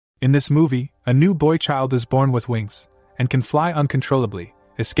In this movie, a new boy child is born with wings and can fly uncontrollably,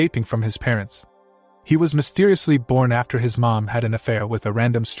 escaping from his parents. He was mysteriously born after his mom had an affair with a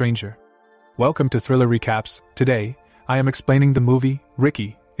random stranger. Welcome to Thriller Recaps. Today, I am explaining the movie,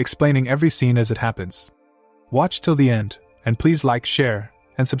 Ricky, explaining every scene as it happens. Watch till the end, and please like, share,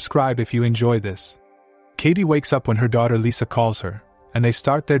 and subscribe if you enjoy this. Katie wakes up when her daughter Lisa calls her, and they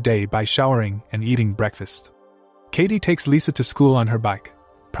start their day by showering and eating breakfast. Katie takes Lisa to school on her bike,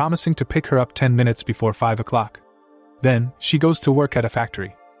 promising to pick her up 10 minutes before 5 o'clock. Then, she goes to work at a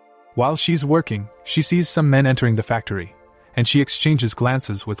factory. While she's working, she sees some men entering the factory, and she exchanges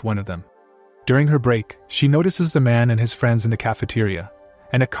glances with one of them. During her break, she notices the man and his friends in the cafeteria,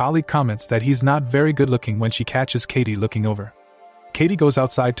 and a colleague comments that he's not very good looking when she catches Katie looking over. Katie goes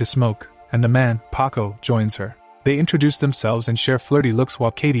outside to smoke, and the man, Paco, joins her. They introduce themselves and share flirty looks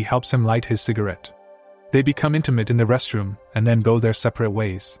while Katie helps him light his cigarette. They become intimate in the restroom and then go their separate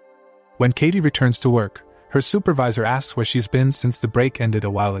ways. When Katie returns to work, her supervisor asks where she's been since the break ended a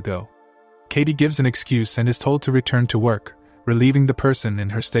while ago. Katie gives an excuse and is told to return to work, relieving the person in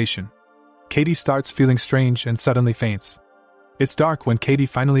her station. Katie starts feeling strange and suddenly faints. It's dark when Katie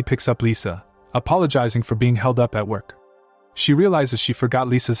finally picks up Lisa, apologizing for being held up at work. She realizes she forgot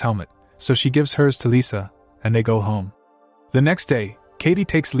Lisa's helmet, so she gives hers to Lisa, and they go home. The next day, Katie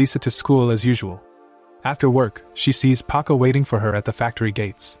takes Lisa to school as usual. After work, she sees Paco waiting for her at the factory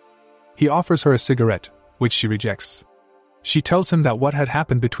gates. He offers her a cigarette, which she rejects. She tells him that what had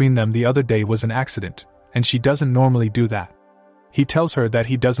happened between them the other day was an accident, and she doesn't normally do that. He tells her that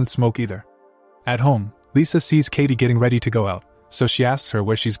he doesn't smoke either. At home, Lisa sees Katie getting ready to go out, so she asks her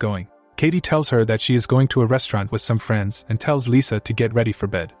where she's going. Katie tells her that she is going to a restaurant with some friends and tells Lisa to get ready for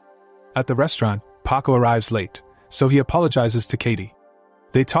bed. At the restaurant, Paco arrives late, so he apologizes to Katie.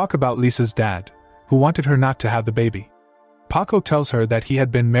 They talk about Lisa's dad, who wanted her not to have the baby. Paco tells her that he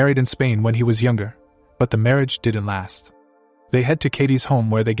had been married in Spain when he was younger, but the marriage didn't last. They head to Katie's home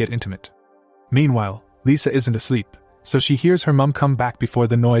where they get intimate. Meanwhile, Lisa isn't asleep, so she hears her mom come back before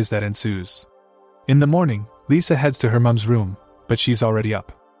the noise that ensues. In the morning, Lisa heads to her mom's room, but she's already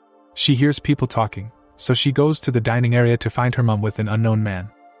up. She hears people talking, so she goes to the dining area to find her mom with an unknown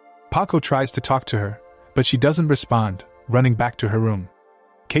man. Paco tries to talk to her, but she doesn't respond, running back to her room.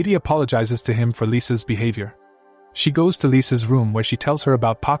 Katie apologizes to him for Lisa's behavior. She goes to Lisa's room where she tells her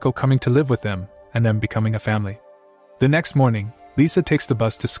about Paco coming to live with them, and them becoming a family. The next morning, Lisa takes the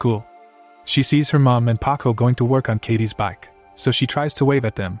bus to school. She sees her mom and Paco going to work on Katie's bike, so she tries to wave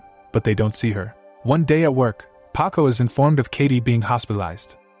at them, but they don't see her. One day at work, Paco is informed of Katie being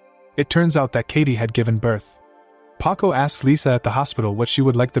hospitalized. It turns out that Katie had given birth. Paco asks Lisa at the hospital what she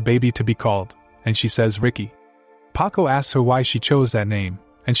would like the baby to be called, and she says Ricky. Paco asks her why she chose that name,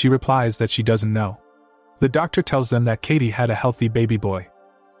 and she replies that she doesn't know. The doctor tells them that Katie had a healthy baby boy.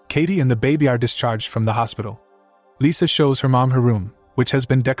 Katie and the baby are discharged from the hospital. Lisa shows her mom her room, which has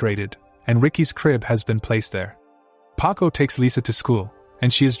been decorated, and Ricky's crib has been placed there. Paco takes Lisa to school,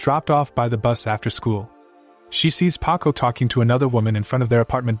 and she is dropped off by the bus after school. She sees Paco talking to another woman in front of their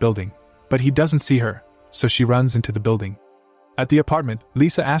apartment building, but he doesn't see her, so she runs into the building. At the apartment,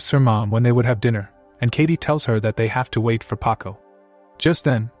 Lisa asks her mom when they would have dinner, and Katie tells her that they have to wait for Paco. Just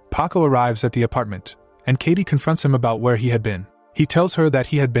then, Paco arrives at the apartment, and Katie confronts him about where he had been. He tells her that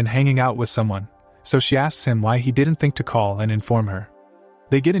he had been hanging out with someone, so she asks him why he didn't think to call and inform her.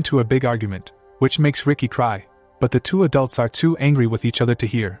 They get into a big argument, which makes Ricky cry, but the two adults are too angry with each other to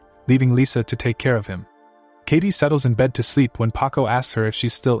hear, leaving Lisa to take care of him. Katie settles in bed to sleep when Paco asks her if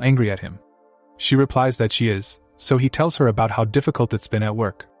she's still angry at him. She replies that she is, so he tells her about how difficult it's been at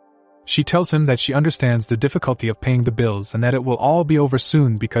work. She tells him that she understands the difficulty of paying the bills and that it will all be over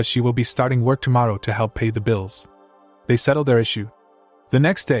soon because she will be starting work tomorrow to help pay the bills. They settle their issue. The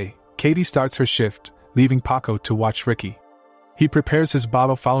next day, Katie starts her shift, leaving Paco to watch Ricky. He prepares his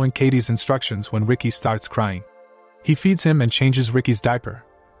bottle following Katie's instructions when Ricky starts crying. He feeds him and changes Ricky's diaper,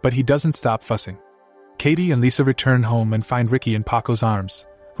 but he doesn't stop fussing. Katie and Lisa return home and find Ricky in Paco's arms,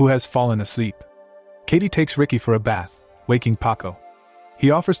 who has fallen asleep. Katie takes Ricky for a bath, waking Paco. He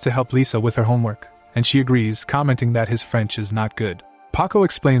offers to help Lisa with her homework, and she agrees, commenting that his French is not good. Paco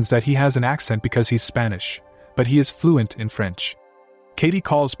explains that he has an accent because he's Spanish, but he is fluent in French. Katie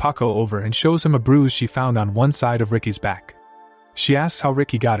calls Paco over and shows him a bruise she found on one side of Ricky's back. She asks how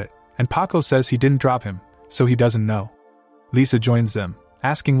Ricky got it, and Paco says he didn't drop him, so he doesn't know. Lisa joins them,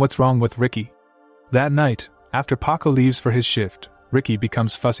 asking what's wrong with Ricky. That night, after Paco leaves for his shift, Ricky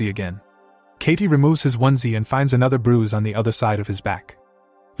becomes fussy again. Katie removes his onesie and finds another bruise on the other side of his back.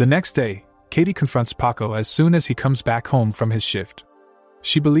 The next day, Katie confronts Paco as soon as he comes back home from his shift.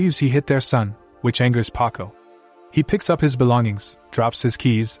 She believes he hit their son, which angers Paco. He picks up his belongings, drops his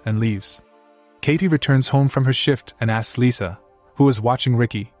keys, and leaves. Katie returns home from her shift and asks Lisa, who is watching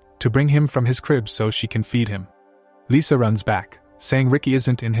Ricky, to bring him from his crib so she can feed him. Lisa runs back, saying Ricky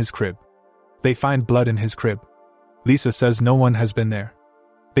isn't in his crib. They find blood in his crib. Lisa says no one has been there.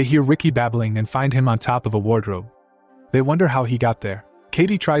 They hear Ricky babbling and find him on top of a wardrobe. They wonder how he got there.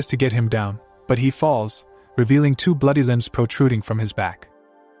 Katie tries to get him down, but he falls, revealing 2 bloody limbs protruding from his back.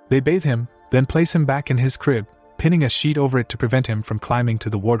 They bathe him, then place him back in his crib, pinning a sheet over it to prevent him from climbing to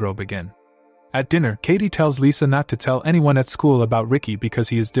the wardrobe again. At dinner, Katie tells Lisa not to tell anyone at school about Ricky because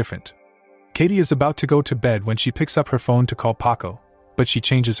he is different. Katie is about to go to bed when she picks up her phone to call Paco, but she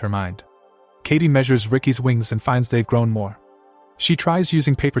changes her mind. Katie measures Ricky's wings and finds they've grown more. She tries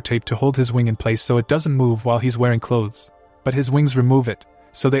using paper tape to hold his wing in place so it doesn't move while he's wearing clothes, but his wings remove it,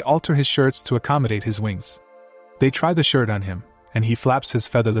 so they alter his shirts to accommodate his wings. They try the shirt on him, and he flaps his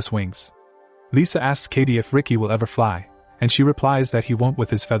featherless wings. Lisa asks Katie if Ricky will ever fly, and she replies that he won't with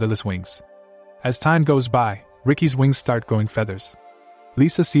his featherless wings. As time goes by, Ricky's wings start growing feathers.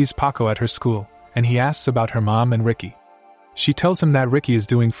 Lisa sees Paco at her school, and he asks about her mom and Ricky. She tells him that Ricky is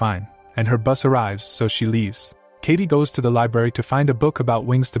doing fine, and her bus arrives, so she leaves. Katie goes to the library to find a book about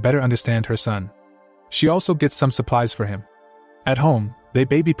wings to better understand her son. She also gets some supplies for him. At home, they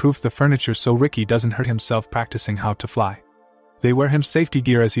baby-proof the furniture so Ricky doesn't hurt himself practicing how to fly. They wear him safety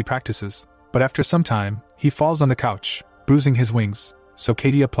gear as he practices, but after some time, he falls on the couch, bruising his wings, so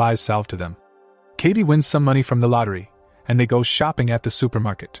Katie applies salve to them. Katie wins some money from the lottery, and they go shopping at the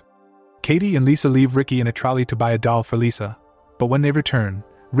supermarket. Katie and Lisa leave Ricky in a trolley to buy a doll for Lisa, but when they return,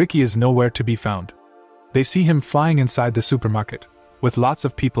 Ricky is nowhere to be found. They see him flying inside the supermarket, with lots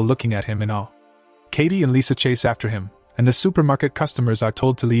of people looking at him in awe. Katie and Lisa chase after him, and the supermarket customers are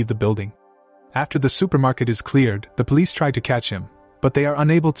told to leave the building. After the supermarket is cleared, the police try to catch him, but they are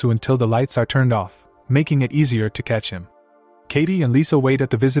unable to until the lights are turned off, making it easier to catch him. Katie and Lisa wait at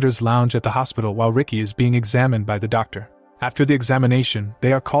the visitors' lounge at the hospital while Ricky is being examined by the doctor. After the examination,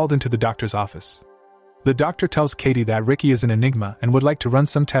 they are called into the doctor's office. The doctor tells Katie that Ricky is an enigma and would like to run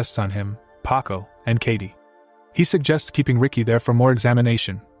some tests on him, Paco, and Katie. He suggests keeping Ricky there for more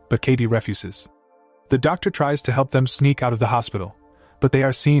examination, but Katie refuses. The doctor tries to help them sneak out of the hospital, but they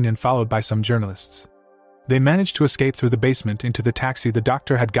are seen and followed by some journalists. They manage to escape through the basement into the taxi the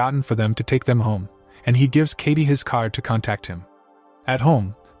doctor had gotten for them to take them home, and he gives Katie his card to contact him. At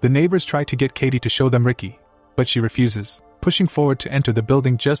home, the neighbors try to get Katie to show them Ricky, but she refuses, pushing forward to enter the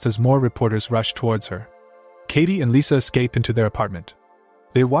building just as more reporters rush towards her. Katie and Lisa escape into their apartment.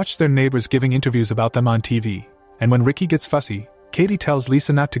 They watch their neighbors giving interviews about them on TV, and when Ricky gets fussy, Katie tells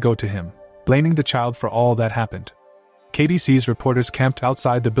Lisa not to go to him, blaming the child for all that happened. Katie sees reporters camped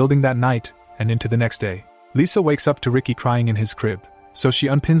outside the building that night, and into the next day. Lisa wakes up to Ricky crying in his crib, so she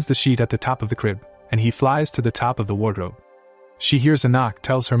unpins the sheet at the top of the crib, and he flies to the top of the wardrobe. She hears a knock,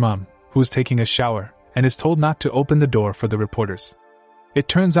 tells her mom, who is taking a shower, and is told not to open the door for the reporters. It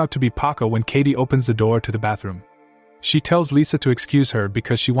turns out to be Paco when Katie opens the door to the bathroom. She tells Lisa to excuse her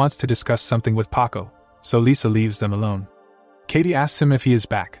because she wants to discuss something with Paco, so Lisa leaves them alone. Katie asks him if he is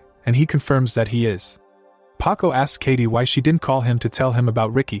back, and he confirms that he is. Paco asks Katie why she didn't call him to tell him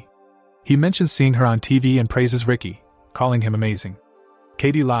about Ricky. He mentions seeing her on TV and praises Ricky, calling him amazing.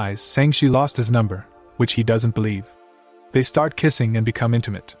 Katie lies, saying she lost his number, which he doesn't believe. They start kissing and become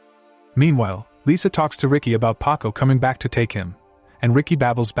intimate. Meanwhile, Lisa talks to Ricky about Paco coming back to take him, and Ricky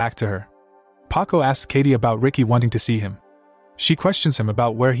babbles back to her. Paco asks Katie about Ricky wanting to see him. She questions him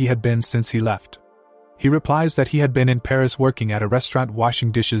about where he had been since he left. He replies that he had been in Paris working at a restaurant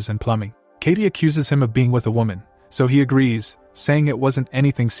washing dishes and plumbing. Katie accuses him of being with a woman, so he agrees, saying it wasn't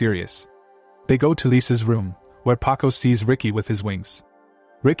anything serious. They go to Lisa's room, where Paco sees Ricky with his wings.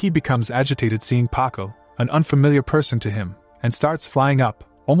 Ricky becomes agitated seeing Paco, an unfamiliar person to him, and starts flying up,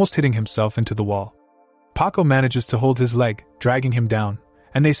 almost hitting himself into the wall. Paco manages to hold his leg, dragging him down,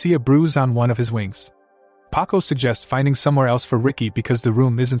 and they see a bruise on one of his wings. Paco suggests finding somewhere else for Ricky because the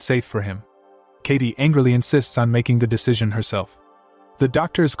room isn't safe for him. Katie angrily insists on making the decision herself. The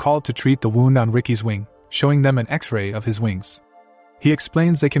doctor is called to treat the wound on Ricky's wing, showing them an X-ray of his wings. He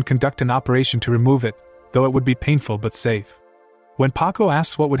explains they can conduct an operation to remove it, though it would be painful but safe. When Paco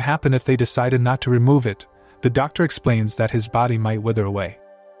asks what would happen if they decided not to remove it, the doctor explains that his body might wither away.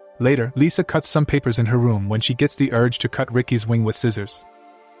 Later, Lisa cuts some papers in her room when she gets the urge to cut Ricky's wing with scissors.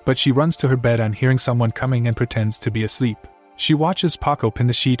 But she runs to her bed on hearing someone coming and pretends to be asleep. She watches Paco pin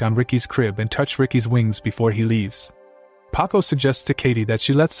the sheet on Ricky's crib and touch Ricky's wings before he leaves. Paco suggests to Katie that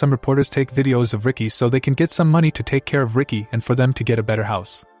she lets some reporters take videos of Ricky so they can get some money to take care of Ricky and for them to get a better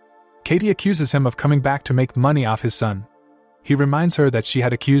house. Katie accuses him of coming back to make money off his son. He reminds her that she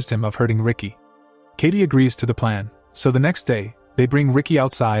had accused him of hurting Ricky. Katie agrees to the plan, so the next day, they bring Ricky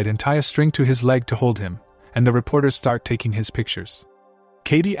outside and tie a string to his leg to hold him, and the reporters start taking his pictures.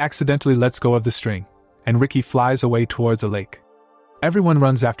 Katie accidentally lets go of the string, and Ricky flies away towards a lake. Everyone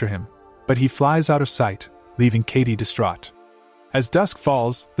runs after him, but he flies out of sight, leaving Katie distraught. As dusk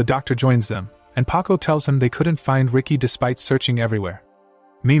falls, the doctor joins them, and Paco tells him they couldn't find Ricky despite searching everywhere.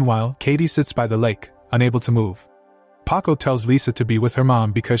 Meanwhile, Katie sits by the lake, unable to move. Paco tells Lisa to be with her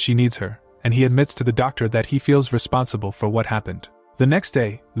mom because she needs her, and he admits to the doctor that he feels responsible for what happened. The next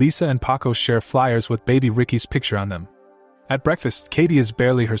day, Lisa and Paco share flyers with baby Ricky's picture on them. At breakfast, Katie is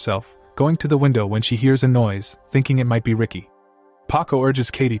barely herself, going to the window when she hears a noise, thinking it might be Ricky. Paco urges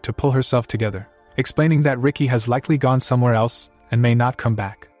Katie to pull herself together, explaining that Ricky has likely gone somewhere else and may not come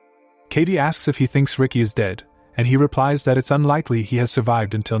back. Katie asks if he thinks Ricky is dead, and he replies that it's unlikely he has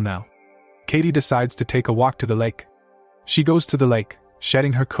survived until now. Katie decides to take a walk to the lake. She goes to the lake,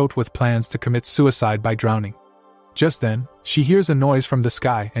 shedding her coat with plans to commit suicide by drowning. Just then, she hears a noise from the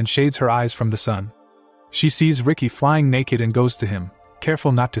sky and shades her eyes from the sun. She sees Ricky flying naked and goes to him,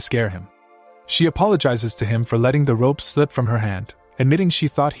 careful not to scare him. She apologizes to him for letting the rope slip from her hand, admitting she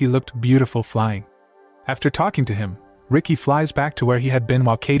thought he looked beautiful flying. After talking to him, Ricky flies back to where he had been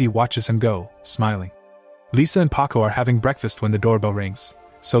while Katie watches him go, smiling. Lisa and Paco are having breakfast when the doorbell rings,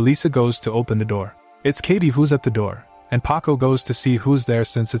 so Lisa goes to open the door. It's Katie who's at the door, and Paco goes to see who's there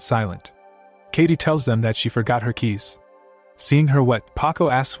since it's silent. Katie tells them that she forgot her keys. Seeing her wet, Paco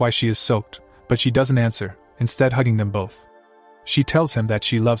asks why she is soaked, but she doesn't answer, instead hugging them both. She tells him that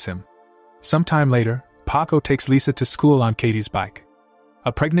she loves him. Sometime later, Paco takes Lisa to school on Katie's bike.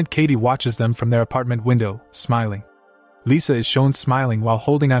 A pregnant Katie watches them from their apartment window, smiling. Lisa is shown smiling while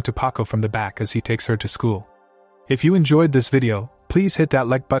holding on to Paco from the back as he takes her to school. If you enjoyed this video, please hit that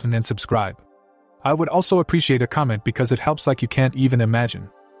like button and subscribe. I would also appreciate a comment because it helps like you can't even imagine.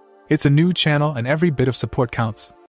 It's a new channel and every bit of support counts.